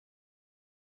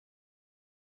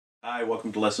Hi,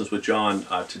 welcome to Lessons with John.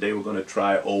 Today we're going to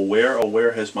try Oh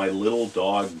Where Has My Little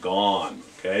Dog Gone?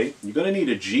 Okay, you're going to need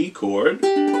a G chord.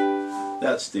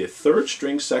 That's the 3rd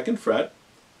string, 2nd fret,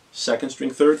 2nd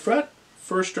string, 3rd fret,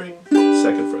 1st string,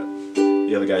 2nd fret.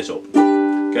 The other guy's open.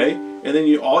 Okay, and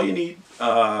then all you need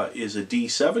is a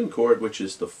D7 chord, which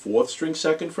is the 4th string,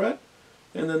 2nd fret,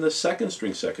 and then the 2nd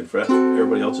string, 2nd fret.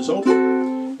 Everybody else is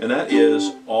open. And that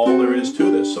is all there is to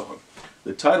this song.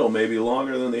 The title may be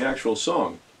longer than the actual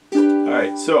song.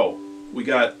 Alright, so we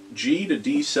got G to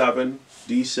D7,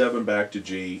 D7 back to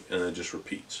G, and then it just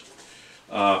repeats.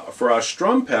 For our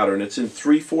strum pattern, it's in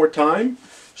 3/4 time,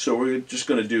 so we're just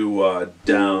going to do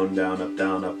down, down,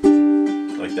 up,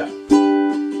 like that.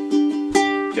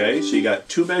 Okay, so you got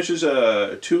 2 measures,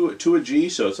 two a G,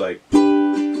 so it's like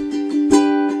D7,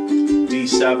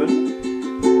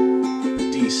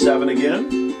 D7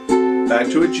 again, back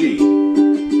to a G.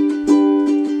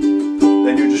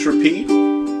 Then you just repeat.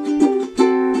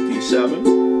 7,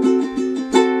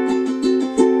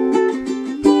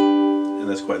 and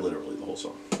that's quite literally the whole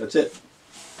song. That's it.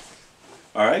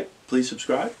 Alright, please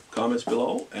subscribe, comments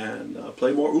below, and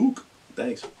play more ook.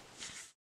 Thanks.